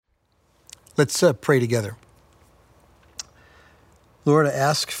Let's pray together. Lord, I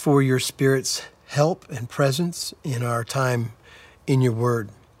ask for your Spirit's help and presence in our time in your word.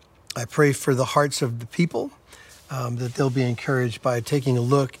 I pray for the hearts of the people, that they'll be encouraged by taking a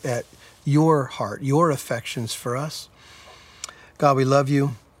look at your heart, your affections for us. God, we love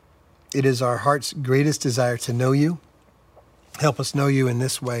you. It is our heart's greatest desire to know you. Help us know you in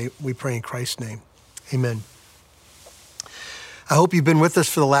this way, we pray in Christ's name. Amen. I hope you've been with us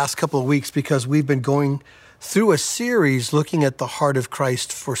for the last couple of weeks because we've been going through a series looking at the heart of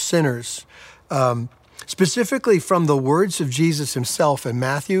Christ for sinners, specifically from the words of Jesus himself in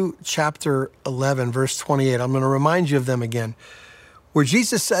Matthew chapter 11, verse 28. I'm going to remind you of them again, where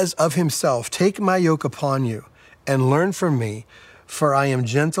Jesus says of himself, "Take my yoke upon you and learn from me, for I am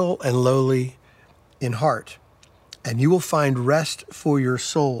gentle and lowly in heart, and you will find rest for your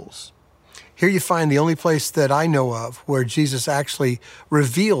souls." Here you find the only place that I know of where Jesus actually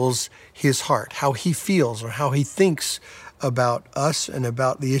reveals his heart, how he feels or how he thinks about us and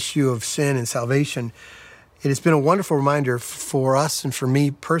about the issue of sin and salvation. It has been a wonderful reminder for us and for me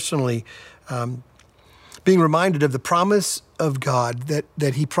personally, being reminded of the promise of God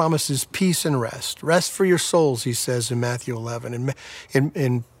that he promises peace and rest. Rest for your souls, he says in Matthew 11. And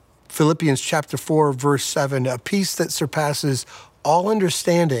in Philippians chapter 4, verse 7, a peace that surpasses all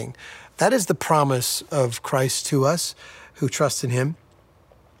understanding. That is the promise of Christ to us who trust in him.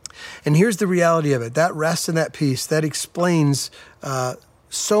 And here's the reality of it. That rest and that peace, that explains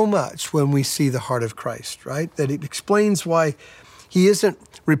so much when we see the heart of Christ, right? That it explains why he isn't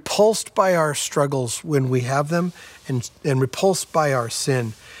repulsed by our struggles when we have them and repulsed by our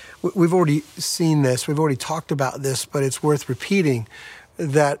sin. We've already seen this. We've already talked about this, but it's worth repeating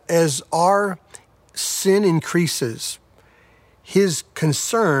that as our sin increases, his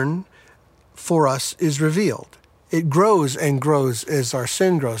concern for us is revealed. It grows and grows as our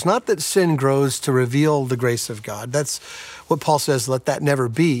sin grows. Not that sin grows to reveal the grace of God. That's what Paul says, let that never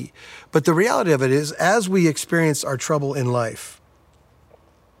be. But the reality of it is, as we experience our trouble in life,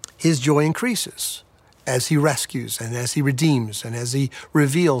 his joy increases as he rescues and as he redeems and as he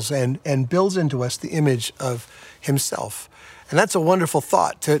reveals and builds into us the image of himself. And that's a wonderful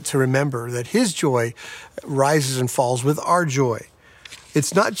thought to remember, that his joy rises and falls with our joy.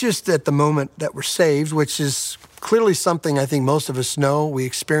 It's not just at the moment that we're saved, which is clearly something I think most of us know. We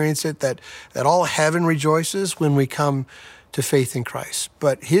experience it, that all heaven rejoices when we come to faith in Christ.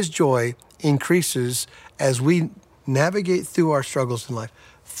 But his joy increases as we navigate through our struggles in life,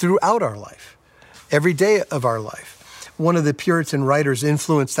 throughout our life, every day of our life. One of the Puritan writers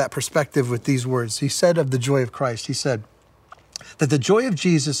influenced that perspective with these words. He said of the joy of Christ, he said that the joy of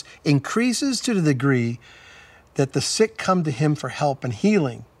Jesus increases to the degree that the sick come to him for help and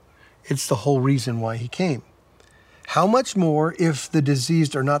healing. It's the whole reason why he came. How much more if the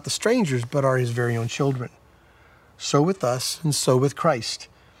diseased are not the strangers, but are his very own children? So with us and so with Christ.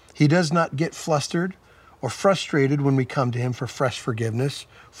 He does not get flustered or frustrated when we come to him for fresh forgiveness,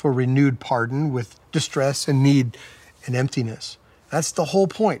 for renewed pardon with distress and need and emptiness. That's the whole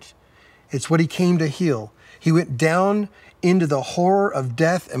point. It's what he came to heal. He went down into the horror of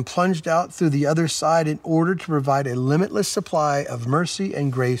death and plunged out through the other side in order to provide a limitless supply of mercy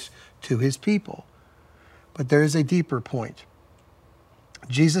and grace to his people. But there is a deeper point.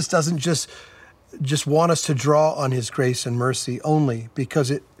 Jesus doesn't just want us to draw on his grace and mercy only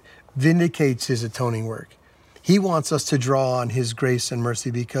because it vindicates his atoning work. He wants us to draw on his grace and mercy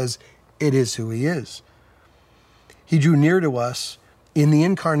because it is who he is. He drew near to us in the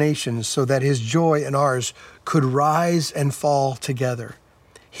incarnation so that his joy and ours could rise and fall together.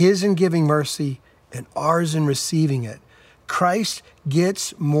 His in giving mercy and ours in receiving it. Christ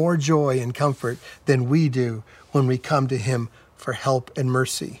gets more joy and comfort than we do when we come to him for help and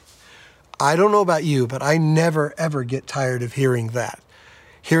mercy. I don't know about you, but I never, ever get tired of hearing that.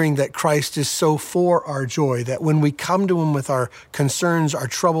 Hearing that Christ is so for our joy, that when we come to him with our concerns, our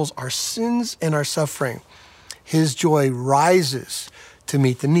troubles, our sins, and our suffering, his joy rises to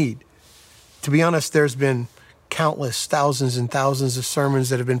meet the need. To be honest, there's been countless thousands and thousands of sermons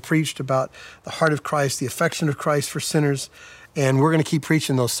that have been preached about the heart of Christ, the affection of Christ for sinners, and we're going to keep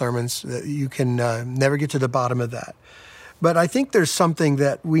preaching those sermons. You can never get to the bottom of that. But I think there's something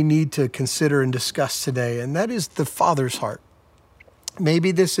that we need to consider and discuss today, and that is the Father's heart.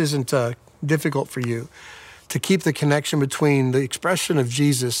 Maybe this isn't difficult for you to keep the connection between the expression of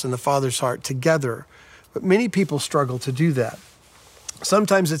Jesus and the Father's heart together, but many people struggle to do that.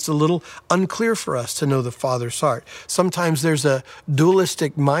 Sometimes it's a little unclear for us to know the Father's heart. Sometimes there's a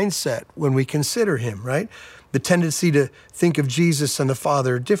dualistic mindset when we consider him, right? The tendency to think of Jesus and the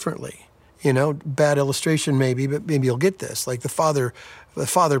Father differently. Bad illustration maybe, but maybe you'll get this. Like the Father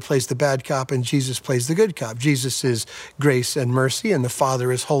plays the bad cop and Jesus plays the good cop. Jesus is grace and mercy and the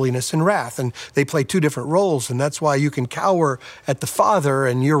Father is holiness and wrath. And they play two different roles. And that's why you can cower at the Father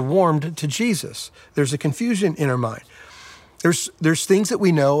and you're warmed to Jesus. There's a confusion in our mind. There's things that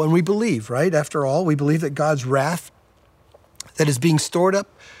we know and we believe, right? After all, we believe that God's wrath that is being stored up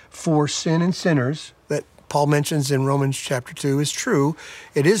for sin and sinners that Paul mentions in Romans chapter 2 is true.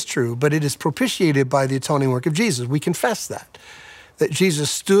 It is true, but it is propitiated by the atoning work of Jesus. We confess that Jesus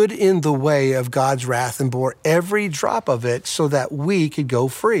stood in the way of God's wrath and bore every drop of it so that we could go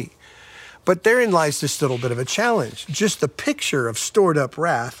free. But therein lies just a little bit of a challenge. Just the picture of stored up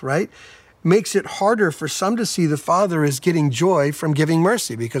wrath, right, makes it harder for some to see the Father is getting joy from giving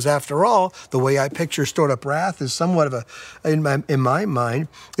mercy. Because after all, the way I picture stored up wrath is somewhat of in my mind,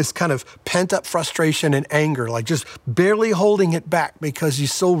 it's kind of pent up frustration and anger, like just barely holding it back because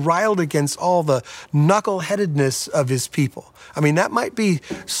he's so riled against all the knuckleheadedness of his people. I mean, that might be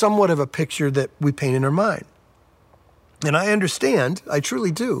somewhat of a picture that we paint in our mind. And I understand, I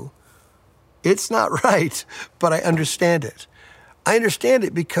truly do. It's not right, but I understand it. I understand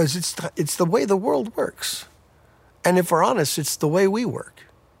it because it's the way the world works. And if we're honest, it's the way we work.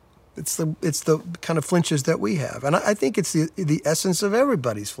 It's the kind of flinches that we have. And I think it's the essence of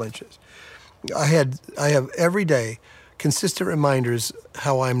everybody's flinches. I have every day consistent reminders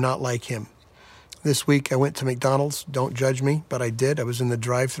how I'm not like him. This week I went to McDonald's. Don't judge me, but I did. I was in the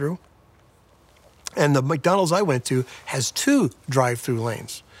drive-thru. And the McDonald's I went to has 2 drive-thru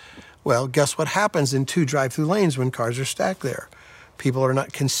lanes. Well, guess what happens in 2 drive-thru lanes when cars are stacked there? People are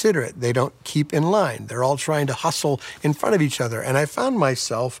not considerate. They don't keep in line. They're all trying to hustle in front of each other. And I found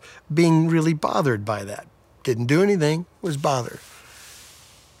myself being really bothered by that. Didn't do anything, was bothered.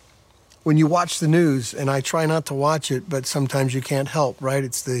 When you watch the news, and I try not to watch it, but sometimes you can't help, right?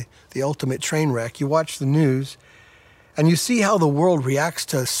 It's the ultimate train wreck. You watch the news, and you see how the world reacts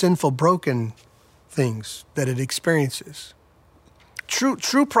to sinful, broken things that it experiences.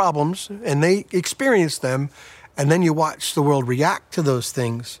 True problems, and they experience them. And then you watch the world react to those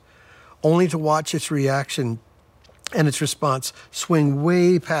things, only to watch its reaction and its response swing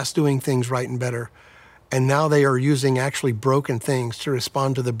way past doing things right and better. And now they are using actually broken things to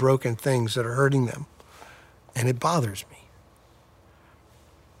respond to the broken things that are hurting them. And it bothers me.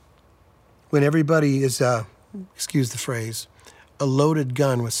 When everybody is, excuse the phrase, a loaded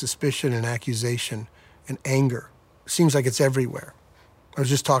gun with suspicion and accusation and anger, seems like it's everywhere. I was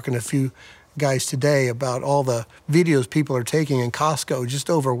just talking to a few guys today about all the videos people are taking in Costco just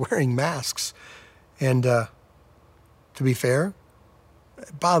over wearing masks. And to be fair,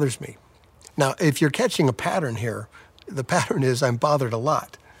 it bothers me. Now, if you're catching a pattern here, the pattern is I'm bothered a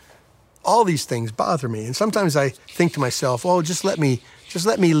lot. All these things bother me. And sometimes I think to myself, oh, just let me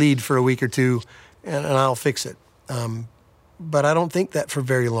lead for a week or two and I'll fix it. But I don't think that for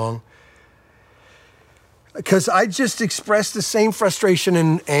very long. Because I just express the same frustration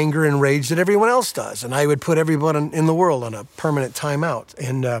and anger and rage that everyone else does. And I would put everyone in the world on a permanent timeout.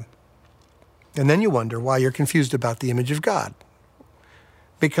 And then you wonder why you're confused about the image of God.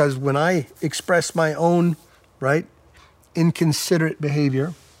 Because when I express my own, right, inconsiderate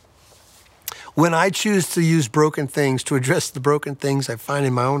behavior, when I choose to use broken things to address the broken things I find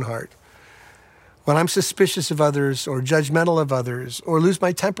in my own heart, when I'm suspicious of others or judgmental of others or lose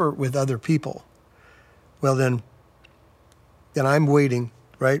my temper with other people, well, then I'm waiting,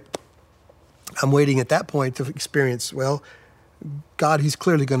 right? I'm waiting at that point to experience, well, God, he's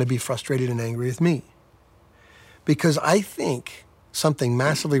clearly going to be frustrated and angry with me. Because I think something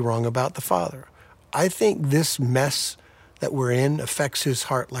massively wrong about the Father. I think this mess that we're in affects his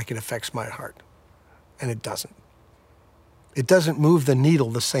heart like it affects my heart. And it doesn't. It doesn't move the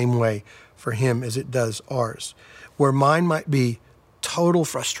needle the same way for him as it does ours. Where mine might be total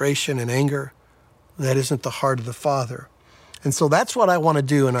frustration and anger, that isn't the heart of the Father. And so that's what I want to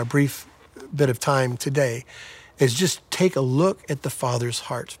do in our brief bit of time today, is just take a look at the Father's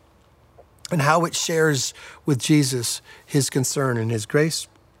heart and how it shares with Jesus his concern and his grace.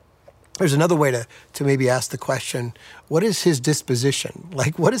 There's another way to maybe ask the question, what is his disposition?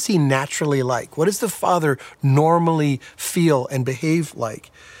 Like, what is he naturally like? What does the Father normally feel and behave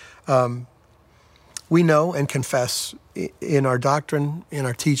like? We know and confess in our doctrine, in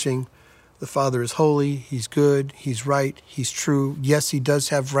our teaching, the Father is holy, he's good, he's right, he's true. Yes, he does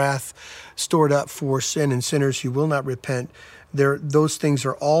have wrath stored up for sin and sinners who will not repent. Those things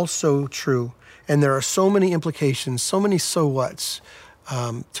are all so true. And there are so many implications, so many so whats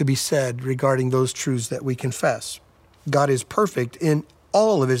to be said regarding those truths that we confess. God is perfect in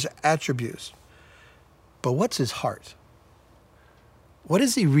all of his attributes. But what's his heart? What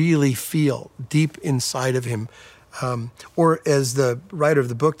does he really feel deep inside of him? Or as the writer of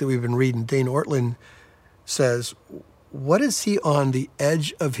the book that we've been reading, Dane Ortlund, says, what is he on the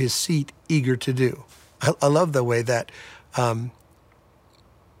edge of his seat eager to do? I love the way that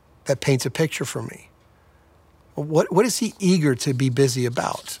that paints a picture for me. What is he eager to be busy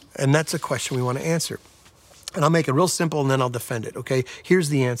about? And that's a question we want to answer. And I'll make it real simple and then I'll defend it, okay? Here's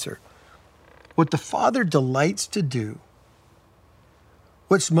the answer. What the Father delights to do,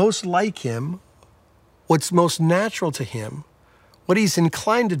 what's most like him, what's most natural to him, what he's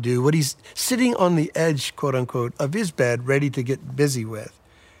inclined to do, what he's sitting on the edge, quote unquote, of his bed, ready to get busy with,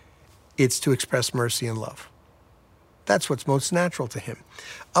 it's to express mercy and love. That's what's most natural to him.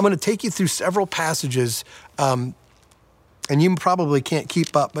 I'm going to take you through several passages, and you probably can't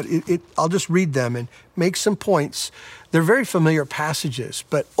keep up, but I'll just read them and make some points. They're very familiar passages,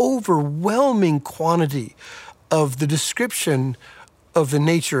 but overwhelming quantity of the description of the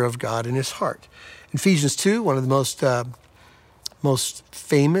nature of God and his heart. Ephesians 2, one of the most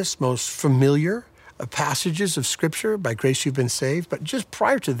famous, most familiar passages of Scripture, by grace you've been saved. But just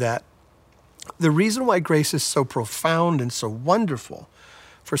prior to that, the reason why grace is so profound and so wonderful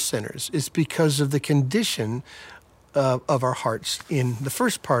for sinners is because of the condition of our hearts in the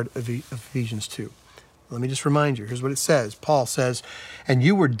first part of Ephesians 2. Let me just remind you. Here's what it says. Paul says, "And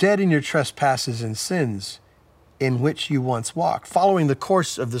you were dead in your trespasses and sins, in which you once walked, following the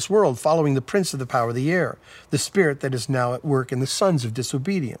course of this world, following the prince of the power of the air, the spirit that is now at work in the sons of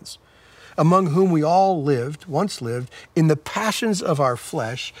disobedience, among whom we all once lived, in the passions of our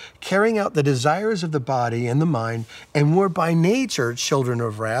flesh, carrying out the desires of the body and the mind, and were by nature children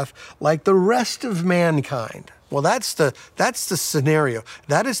of wrath, like the rest of mankind." Well, that's the scenario.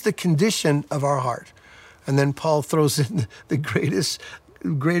 That is the condition of our heart. And then Paul throws in the greatest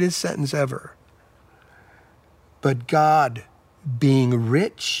sentence ever. "But God, being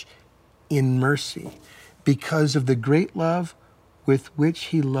rich in mercy, because of the great love with which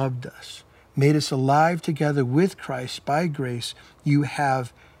he loved us, made us alive together with Christ. By grace, you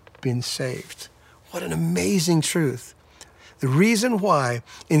have been saved." What an amazing truth. The reason why,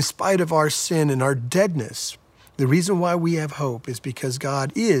 in spite of our sin and our deadness, the reason why we have hope is because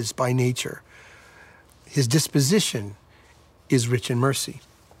God is, by nature, his disposition is rich in mercy.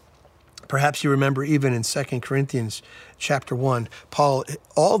 Perhaps you remember even in 2 Corinthians chapter 1, Paul,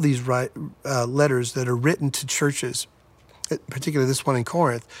 all these letters that are written to churches, particularly this one in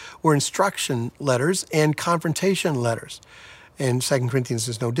Corinth, were instruction letters and confrontation letters. And 2 Corinthians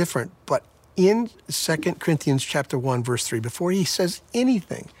is no different. But in 2 Corinthians chapter 1, verse 3, before he says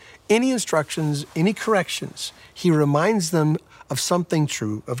anything, any instructions, any corrections, he reminds them of something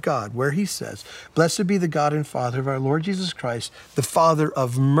true of God, where he says, "Blessed be the God and Father of our Lord Jesus Christ, the Father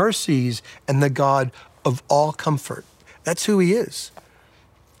of mercies and the God of all comfort." That's who he is.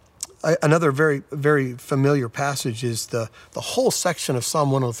 Another very, very familiar passage is the whole section of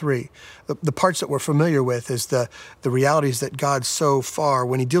Psalm 103. The parts that we're familiar with is the realities that God so far,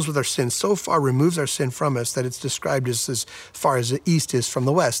 when he deals with our sin, so far removes our sin from us that it's described as far as the east is from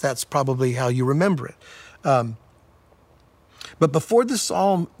the west. That's probably how you remember it. But before the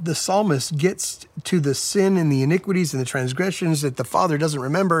psalmist gets to the sin and the iniquities and the transgressions that the Father doesn't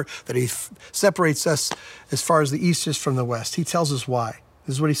remember, that he separates us as far as the east is from the west, he tells us why.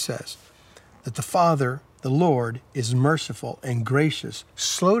 This is what he says, that the Father, the Lord, is merciful and gracious,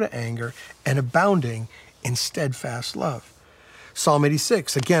 slow to anger, and abounding in steadfast love. Psalm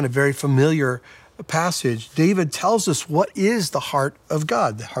 86, again, a very familiar passage. David tells us what is the heart of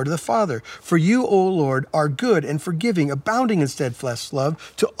God, the heart of the Father. "For you, O Lord, are good and forgiving, abounding in steadfast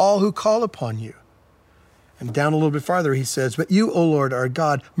love to all who call upon you." And down a little bit farther, he says, "But you, O Lord, are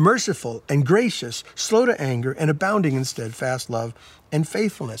God, merciful and gracious, slow to anger, and abounding in steadfast love and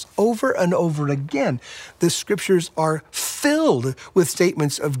faithfulness." Over and over again, the scriptures are filled with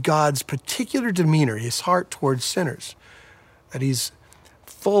statements of God's particular demeanor, his heart towards sinners, that he's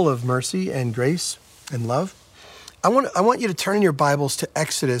full of mercy and grace and love. I want you to turn in your Bibles to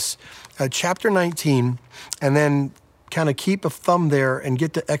Exodus chapter 19, and then kind of keep a thumb there and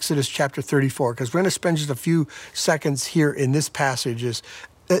get to Exodus chapter 34, because we're going to spend just a few seconds here in these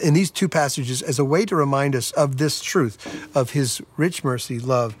two passages as a way to remind us of this truth of his rich mercy,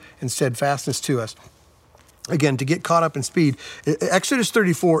 love, and steadfastness to us. Again, to get caught up in speed, Exodus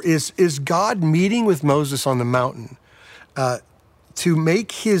 34 is God meeting with Moses on the mountain to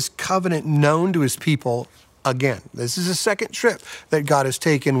make his covenant known to his people again. This is a second trip that God has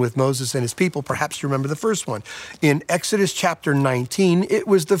taken with Moses and his people. Perhaps you remember the first one. In Exodus chapter 19, it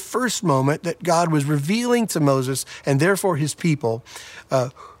was the first moment that God was revealing to Moses and therefore his people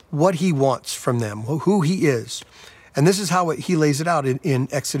what he wants from them, who he is. And this is how he lays it out in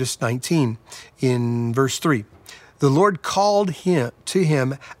Exodus 19, in verse 3. The Lord called to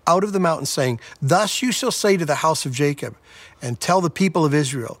him out of the mountain, saying, "Thus you shall say to the house of Jacob, and tell the people of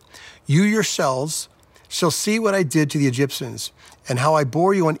Israel, you yourselves shall see what I did to the Egyptians, and how I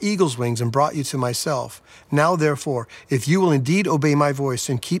bore you on eagle's wings and brought you to myself. Now, therefore, if you will indeed obey my voice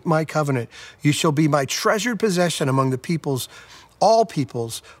and keep my covenant, you shall be my treasured possession among the peoples, all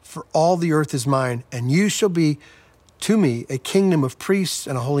peoples, for all the earth is mine, and you shall be to me a kingdom of priests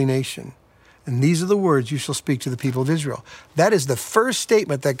and a holy nation. And these are the words you shall speak to the people of Israel." That is the first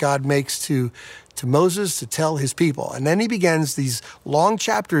statement that God makes to Moses to tell his people. And then he begins these long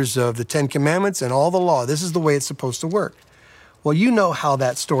chapters of the Ten Commandments and all the law. This is the way it's supposed to work. Well, you know how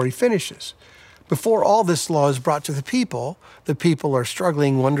that story finishes. Before all this law is brought to the people are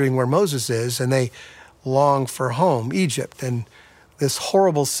struggling, wondering where Moses is, and they long for home, Egypt. And this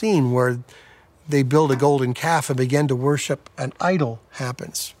horrible scene where they build a golden calf and begin to worship an idol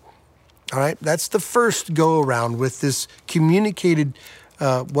happens. All right, that's the first go around with this communicated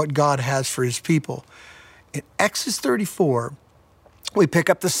what God has for his people. In Exodus 34, we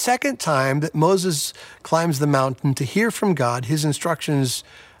pick up the second time that Moses climbs the mountain to hear from God his instructions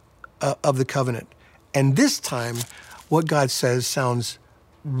of the covenant. And this time, what God says sounds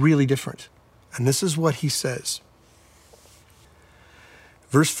really different. And this is what he says.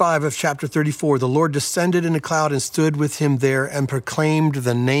 Verse 5 of chapter 34, the Lord descended in a cloud and stood with him there and proclaimed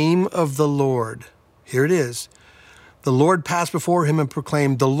the name of the Lord. Here it is. The Lord passed before him and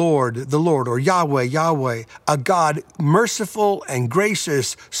proclaimed, the Lord, or Yahweh, Yahweh, a God merciful and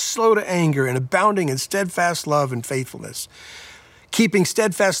gracious, slow to anger and abounding in steadfast love and faithfulness, keeping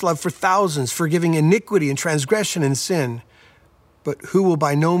steadfast love for thousands, forgiving iniquity and transgression and sin, but who will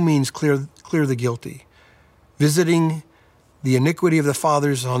by no means clear the guilty, visiting the iniquity of the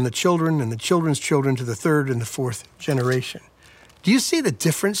fathers on the children and the children's children to the third and the fourth generation. Do you see the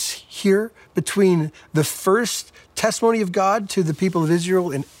difference here between the first testimony of God to the people of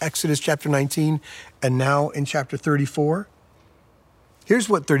Israel in Exodus chapter 19 and now in chapter 34? Here's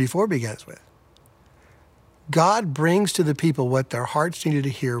what 34 begins with. God brings to the people what their hearts needed to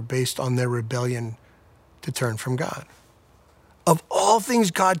hear based on their rebellion to turn from God. Of all things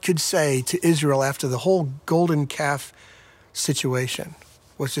God could say to Israel after the whole golden calf situation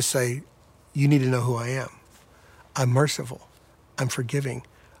was to say, you need to know who I am. I'm merciful. I'm forgiving.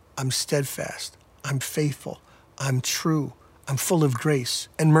 I'm steadfast. I'm faithful. I'm true. I'm full of grace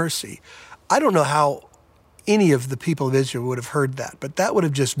and mercy. I don't know how any of the people of Israel would have heard that, but that would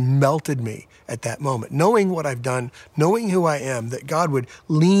have just melted me at that moment. Knowing what I've done, knowing who I am, that God would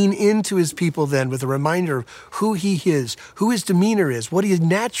lean into his people then with a reminder of who he is, who his demeanor is, what he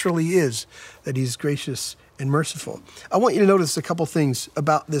naturally is, that he's gracious and merciful. I want you to notice a couple things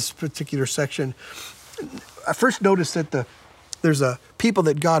about this particular section. I first noticed that there's a people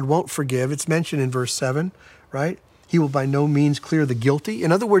that God won't forgive. It's mentioned in verse 7, right? He will by no means clear the guilty.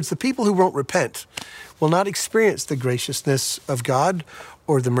 In other words, the people who won't repent will not experience the graciousness of God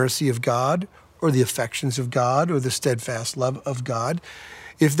or the mercy of God or the affections of God or the steadfast love of God.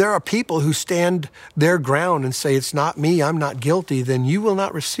 If there are people who stand their ground and say, it's not me, I'm not guilty, then you will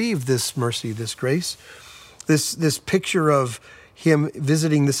not receive this mercy, this grace. This picture of him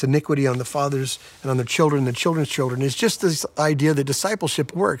visiting this iniquity on the fathers and on their children and the children's children is just this idea that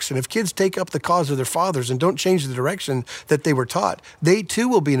discipleship works. And if kids take up the cause of their fathers and don't change the direction that they were taught, they too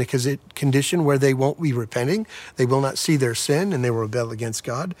will be in a condition where they won't be repenting, they will not see their sin, and they will rebel against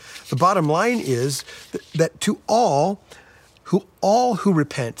God. The bottom line is that to all who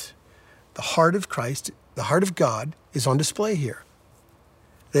repent, the heart of Christ, the heart of God is on display here.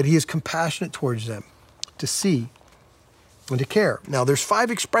 That he is compassionate towards them, to see and to care. Now, there's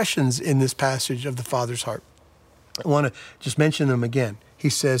 5 expressions in this passage of the Father's heart. I want to just mention them again. He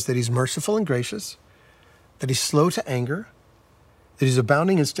says that he's merciful and gracious, that he's slow to anger, that he's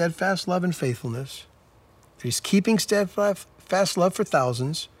abounding in steadfast love and faithfulness, that he's keeping steadfast love for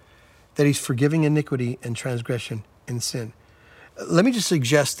thousands, that he's forgiving iniquity and transgression and sin. Let me just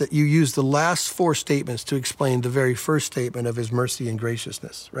suggest that you use the last 4 statements to explain the very first statement of his mercy and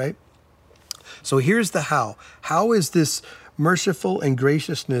graciousness, right? So here's the how. How is this merciful and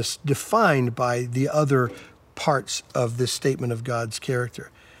graciousness defined by the other parts of this statement of God's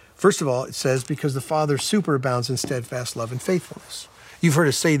character? First of all, it says, because the Father superabounds in steadfast love and faithfulness. You've heard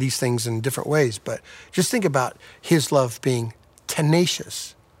us say these things in different ways, but just think about his love being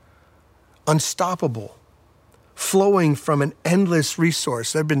tenacious, unstoppable, flowing from an endless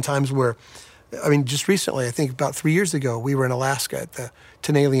resource. There have been times where, just recently, I think about 3 years ago, we were in Alaska at the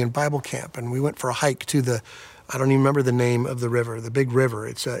Tenalian Bible Camp, and we went for a hike to the I don't even remember the name of the river, the big river.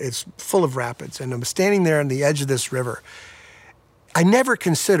 It's full of rapids. And I'm standing there on the edge of this river. I never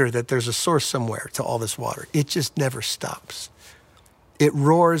consider that there's a source somewhere to all this water. It just never stops. It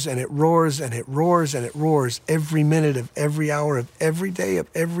roars and it roars and it roars and it roars every minute of every hour of every day of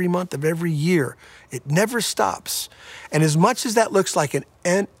every month of every year. It never stops. And as much as that looks like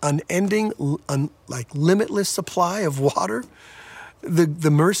an unending, like limitless supply of water, the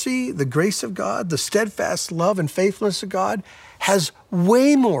mercy, the grace of God, the steadfast love and faithfulness of God has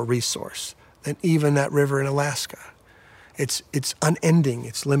way more resource than even that river in Alaska. It's unending,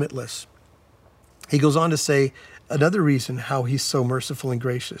 it's limitless. He goes on to say another reason how he's so merciful and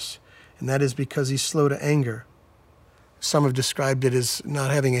gracious, and that is because he's slow to anger. Some have described it as not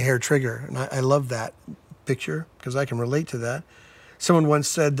having a hair trigger, and I love that picture because I can relate to that. Someone once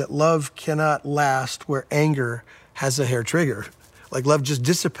said that love cannot last where anger has a hair trigger. Like love just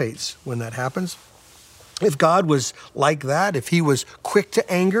dissipates when that happens. If God was like that, if he was quick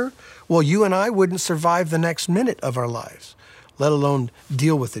to anger, well, you and I wouldn't survive the next minute of our lives, let alone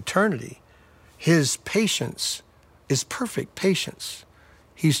deal with eternity. His patience is perfect patience.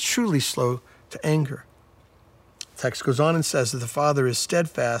 He's truly slow to anger. The text goes on and says that the Father is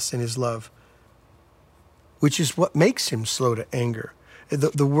steadfast in his love, which is what makes him slow to anger.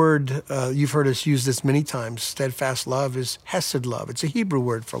 The word, you've heard us use this many times, steadfast love is hesed love. It's a Hebrew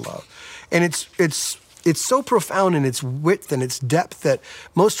word for love. And it's so profound in its width and its depth that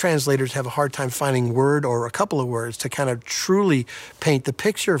most translators have a hard time finding word or a couple of words to kind of truly paint the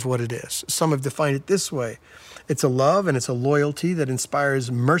picture of what it is. Some have defined it this way. It's a love and it's a loyalty that inspires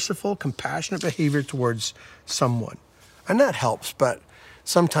merciful, compassionate behavior towards someone. And that helps, but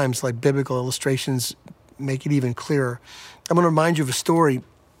sometimes like biblical illustrations make it even clearer. I'm going to remind you of a story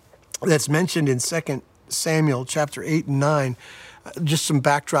that's mentioned in 2 Samuel chapter 8 and 9. Just some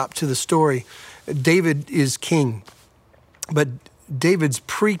backdrop to the story. David is king, but David's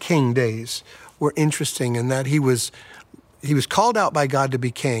pre-king days were interesting in that he was called out by God to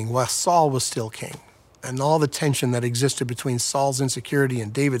be king while Saul was still king. And all the tension that existed between Saul's insecurity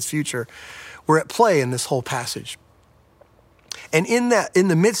and David's future were at play in this whole passage. And in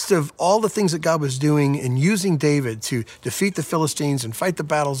the midst of all the things that God was doing and using David to defeat the Philistines and fight the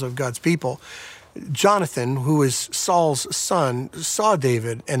battles of God's people, Jonathan, who is Saul's son, saw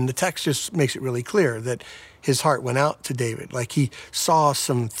David, and the text just makes it really clear that his heart went out to David. Like he saw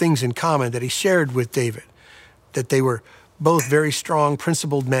some things in common that he shared with David, that they were both very strong,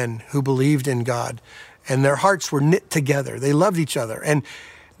 principled men who believed in God, and their hearts were knit together. They loved each other. And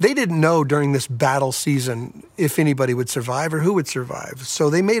they didn't know during this battle season if anybody would survive or who would survive.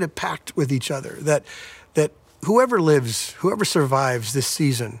 So they made a pact with each other that whoever survives this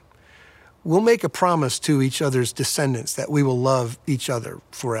season, we'll make a promise to each other's descendants that we will love each other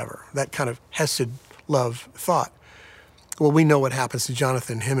forever. That kind of hesed love thought. Well, we know what happens to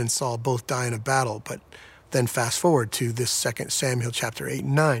Jonathan. Him and Saul both die in a battle, but then fast forward to this 2 Samuel chapter 8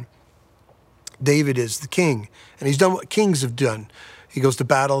 and 9. David is the king, and he's done what kings have done. He goes to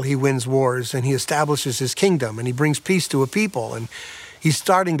battle, he wins wars, and he establishes his kingdom, and he brings peace to a people. And he's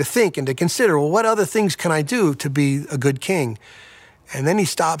starting to think and to consider, well, what other things can I do to be a good king? And then he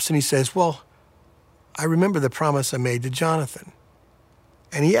stops and he says, well, I remember the promise I made to Jonathan.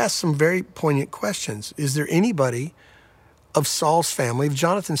 And he asks some very poignant questions. Is there anybody of Saul's family, of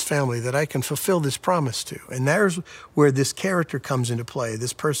Jonathan's family, that I can fulfill this promise to? And there's where this character comes into play,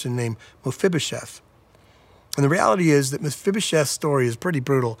 this person named Mephibosheth. And the reality is that Mephibosheth's story is pretty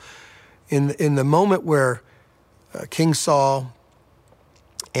brutal. In the moment where King Saul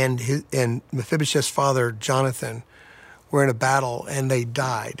and Mephibosheth's father, Jonathan, were in a battle and they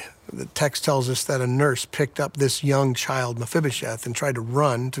died, the text tells us that a nurse picked up this young child, Mephibosheth, and tried to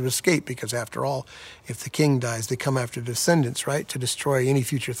run to escape because, after all, if the king dies, they come after descendants, right, to destroy any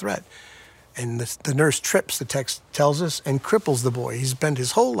future threat. And the nurse trips, the text tells us, and cripples the boy. He's spent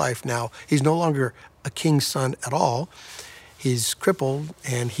his whole life now. He's no longer a king's son at all. He's crippled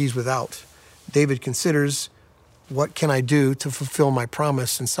and he's without. David considers, what can I do to fulfill my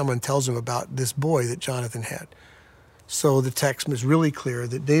promise? And someone tells him about this boy that Jonathan had. So the text is really clear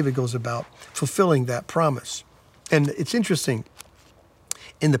that David goes about fulfilling that promise. And it's interesting,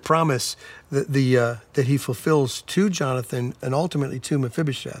 in the promise that he fulfills to Jonathan and ultimately to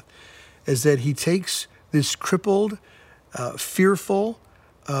Mephibosheth, is that he takes this crippled, fearful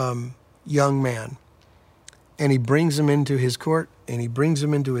young man, and he brings him into his court, and he brings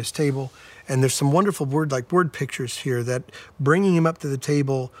him into his table. And there's some wonderful word pictures here that bringing him up to the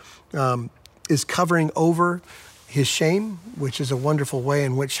table is covering over his shame, which is a wonderful way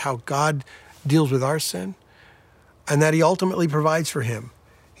in which how God deals with our sin, and that he ultimately provides for him.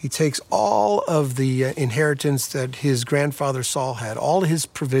 He takes all of the inheritance that his grandfather Saul had, all of his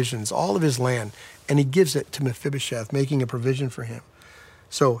provisions, all of his land, and he gives it to Mephibosheth, making a provision for him.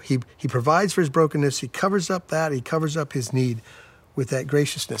 So he provides for his brokenness. He covers up that. He covers up his need with that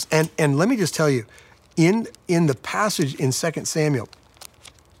graciousness. And let me just tell you, in the passage in 2 Samuel,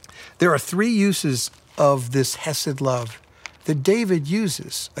 there are 3 uses of this hesed love that David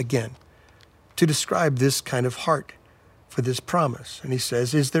uses, again, to describe this kind of heart for this promise. And he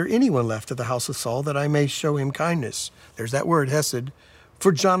says, is there anyone left of the house of Saul that I may show him kindness? There's that word, hesed,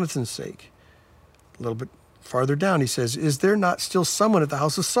 for Jonathan's sake. A little bit farther down, he says, is there not still someone at the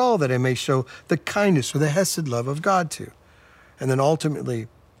house of Saul that I may show the kindness or the hesed love of God to? And then ultimately,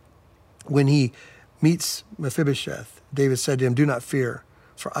 when he meets Mephibosheth, David said to him, do not fear,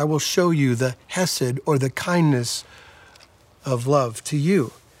 for I will show you the hesed or the kindness of love to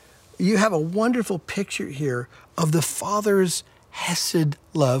you. You have a wonderful picture here of the Father's hesed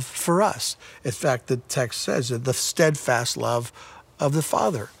love for us. In fact, the text says that the steadfast love of the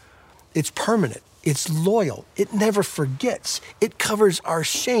Father. It's permanent. It's loyal. It never forgets. It covers our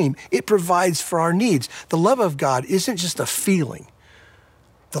shame. It provides for our needs. The love of God isn't just a feeling.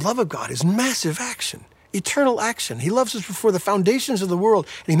 The love of God is massive action, eternal action. He loves us before the foundations of the world,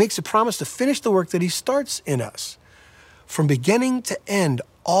 and he makes a promise to finish the work that he starts in us. From beginning to end,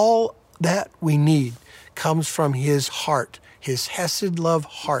 all that we need comes from his heart, his hesed love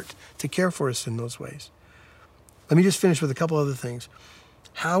heart, to care for us in those ways. Let me just finish with a couple other things.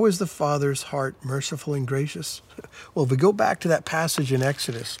 How is the Father's heart merciful and gracious? Well, if we go back to that passage in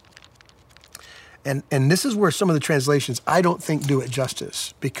Exodus, and this is where some of the translations I don't think do it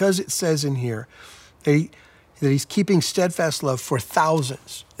justice, because it says in here that he's keeping steadfast love for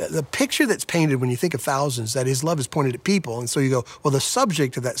thousands. The picture that's painted when you think of thousands, that his love is pointed at people. And so you go, well, the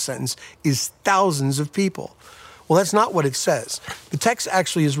subject of that sentence is thousands of people. Well, that's not what it says. The text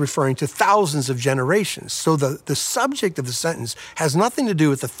actually is referring to thousands of generations. So the subject of the sentence has nothing to do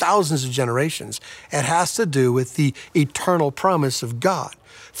with the thousands of generations. It has to do with the eternal promise of God.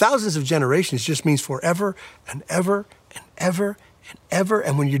 Thousands of generations just means forever and ever and ever and ever.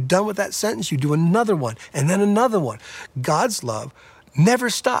 And when you're done with that sentence, you do another one and then another one. God's love never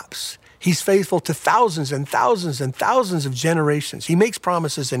stops. He's faithful to thousands and thousands and thousands of generations. He makes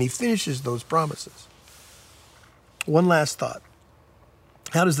promises and he finishes those promises. One last thought.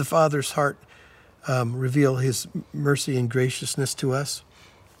 How does the Father's heart reveal his mercy and graciousness to us?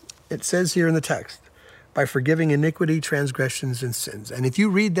 It says here in the text, by forgiving iniquity, transgressions, and sins. And if you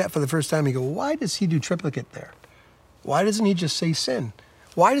read that for the first time, you go, why does he do triplicate there? Why doesn't he just say sin?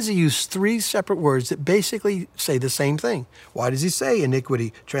 Why does he use 3 separate words that basically say the same thing? Why does he say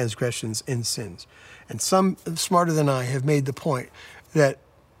iniquity, transgressions, and sins? And some smarter than I have made the point that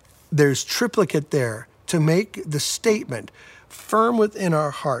there's triplicate there to make the statement firm within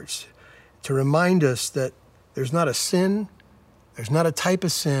our hearts, to remind us that there's not a sin, there's not a type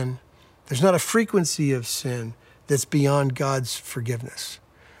of sin, there's not a frequency of sin that's beyond God's forgiveness.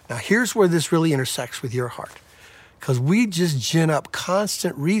 Now, here's where this really intersects with your heart, because we just gin up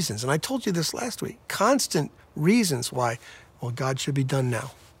constant reasons, and I told you this last week, constant reasons why, well, God should be done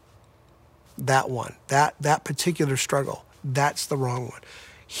now. That one, that particular struggle, that's the wrong one.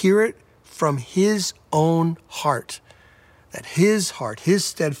 Hear it from his own heart, that his heart, his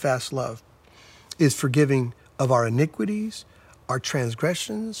steadfast love is forgiving of our iniquities, our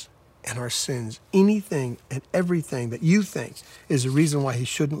transgressions, and our sins. Anything and everything that you think is a reason why he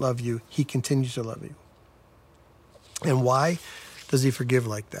shouldn't love you, he continues to love you. And why does he forgive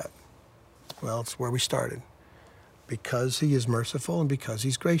like that? Well, it's where we started. Because he is merciful and because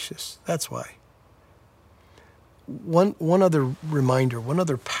he's gracious. That's why. One other reminder, one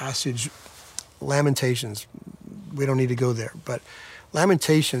other passage, Lamentations, we don't need to go there, but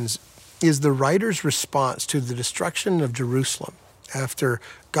Lamentations is the writer's response to the destruction of Jerusalem after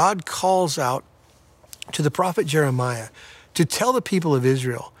God calls out to the prophet Jeremiah to tell the people of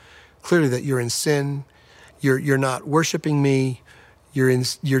Israel clearly that you're in sin, you're not worshiping me,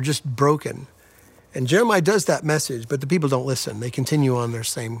 you're just broken. And Jeremiah does that message, but the people don't listen. They continue on their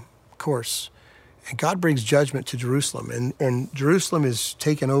same course. And God brings judgment to Jerusalem, and Jerusalem is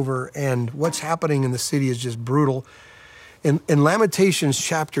taken over, and what's happening in the city is just brutal. In Lamentations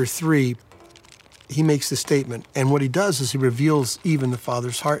chapter 3, he makes the statement, and what he does is he reveals even the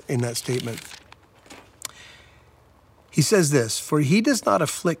Father's heart in that statement. He says this, for he does not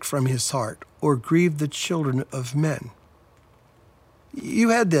afflict from his heart or grieve the children of men. You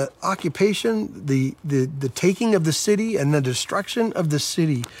had the occupation, the taking of the city and the destruction of the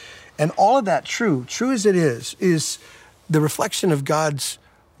city. And all of that true as it is the reflection of God's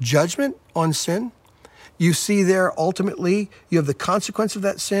judgment on sin. You see there, ultimately, you have the consequence of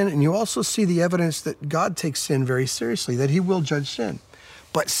that sin, and you also see the evidence that God takes sin very seriously, that he will judge sin.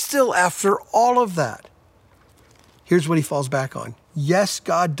 But still, after all of that, here's what he falls back on. Yes,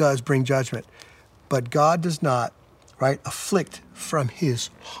 God does bring judgment, but God does not, right, afflict from his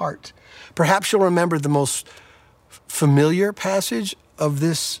heart. Perhaps you'll remember the most familiar passage of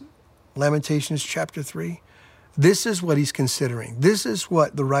this Lamentations chapter 3. This is what he's considering. This is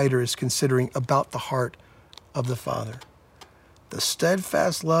what the writer is considering about the heart of the Father. The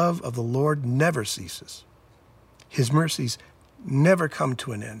steadfast love of the Lord never ceases. His mercies never come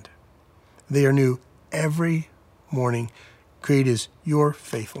to an end. They are new every morning. Great is your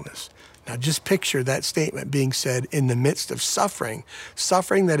faithfulness. Now just picture that statement being said in the midst of suffering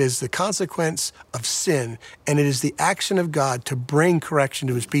that is the consequence of sin, and it is the action of God to bring correction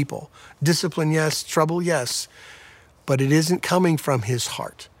to his people. Discipline, yes. Trouble, yes. But it isn't coming from his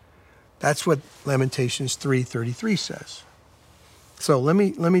heart. That's what Lamentations 3:33 says. So let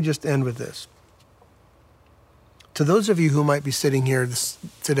me just end with this. To those of you who might be sitting here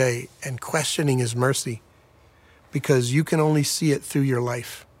today and questioning his mercy because you can only see it through your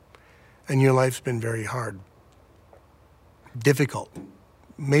life, and your life's been very hard, difficult,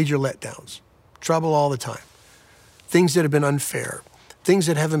 major letdowns, trouble all the time, things that have been unfair, things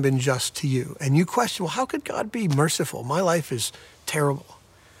that haven't been just to you. And you question, well, how could God be merciful? My life is terrible.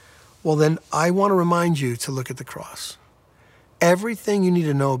 Well, then I want to remind you to look at the cross. Everything you need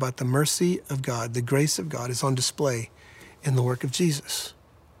to know about the mercy of God, the grace of God, is on display in the work of Jesus,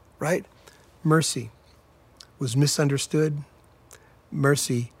 right? Mercy was misunderstood.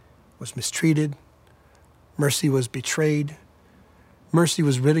 Mercy was mistreated. Mercy was betrayed. Mercy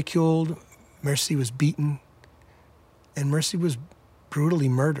was ridiculed. Mercy was beaten. And mercy was brutally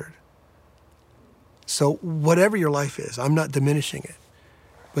murdered. So whatever your life is, I'm not diminishing it.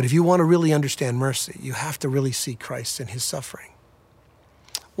 But if you want to really understand mercy, you have to really see Christ and his suffering.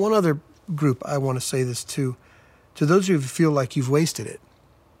 One other group I want to say this to those of you who feel like you've wasted it,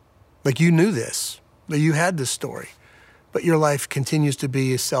 like you knew this, that you had this story, but your life continues to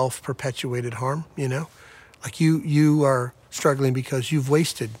be a self-perpetuated harm, like you are struggling because you've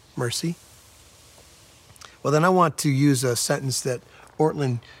wasted mercy. Well, then I want to use a sentence that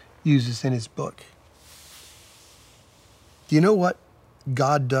Ortlund uses in his book. Do you know what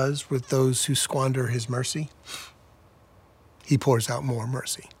God does with those who squander his mercy? He pours out more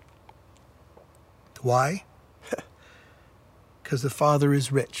mercy. Why? Because the Father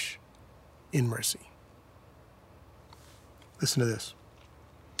is rich in mercy. Listen to this.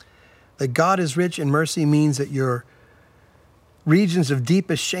 That God is rich in mercy means that your regions of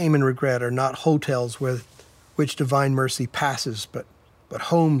deepest shame and regret are not hotels with which divine mercy passes, but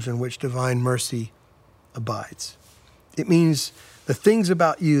homes in which divine mercy abides. It means the things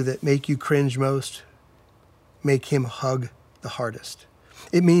about you that make you cringe most make him hug the hardest.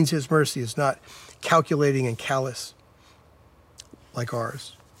 It means his mercy is not calculating and callous like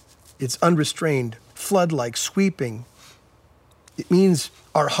ours. It's unrestrained, flood-like, sweeping. It means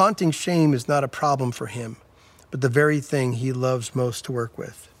our haunting shame is not a problem for him, but the very thing he loves most to work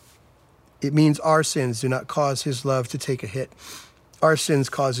with. It means our sins do not cause his love to take a hit. Our sins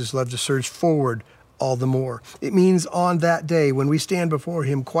cause his love to surge forward all the more. It means on that day when we stand before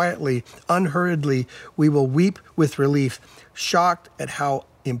him quietly, unhurriedly, we will weep with relief, shocked at how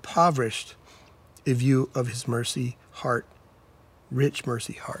impoverished a view of his mercy heart, rich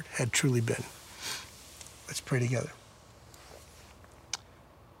mercy heart, had truly been. Let's pray together.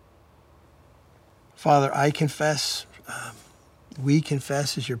 Father, I confess, we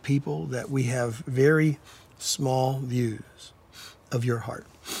confess as your people that we have very small views of your heart.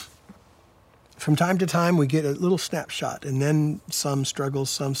 From time to time, we get a little snapshot, and then some struggle,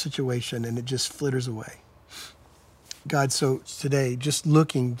 some situation, and it just flitters away. God, so today, just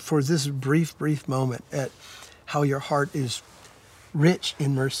looking for this brief moment at how your heart is rich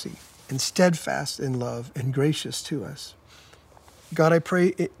in mercy and steadfast in love and gracious to us. God, I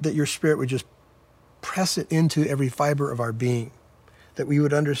pray that your Spirit would just press it into every fiber of our being, that we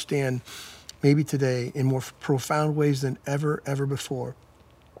would understand maybe today in more profound ways than ever before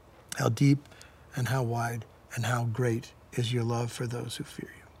how deep and how wide and how great is your love for those who fear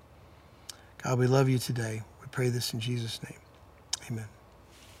you. God, we love you today. We pray this in Jesus' name. Amen.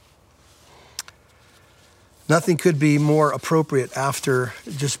 Nothing could be more appropriate after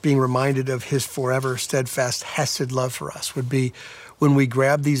just being reminded of his forever steadfast hesed love for us would be when we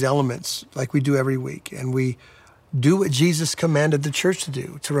grab these elements like we do every week and we do what Jesus commanded the church to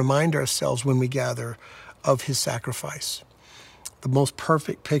do, to remind ourselves when we gather of his sacrifice. The most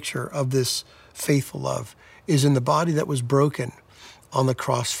perfect picture of this faithful love is in the body that was broken on the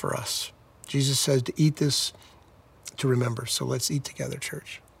cross for us. Jesus says to eat this to remember. So let's eat together,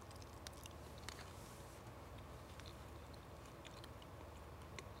 church.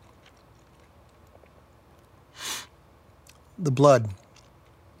 The blood,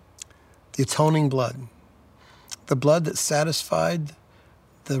 the atoning blood, the blood that satisfied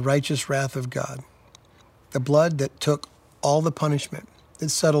the righteous wrath of God, the blood that took all the punishment, that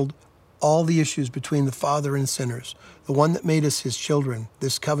settled all the issues between the Father and sinners, the one that made us his children,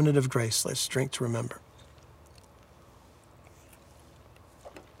 this covenant of grace. Let's drink to remember.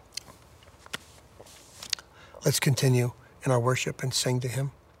 Let's continue in our worship and sing to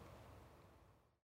him.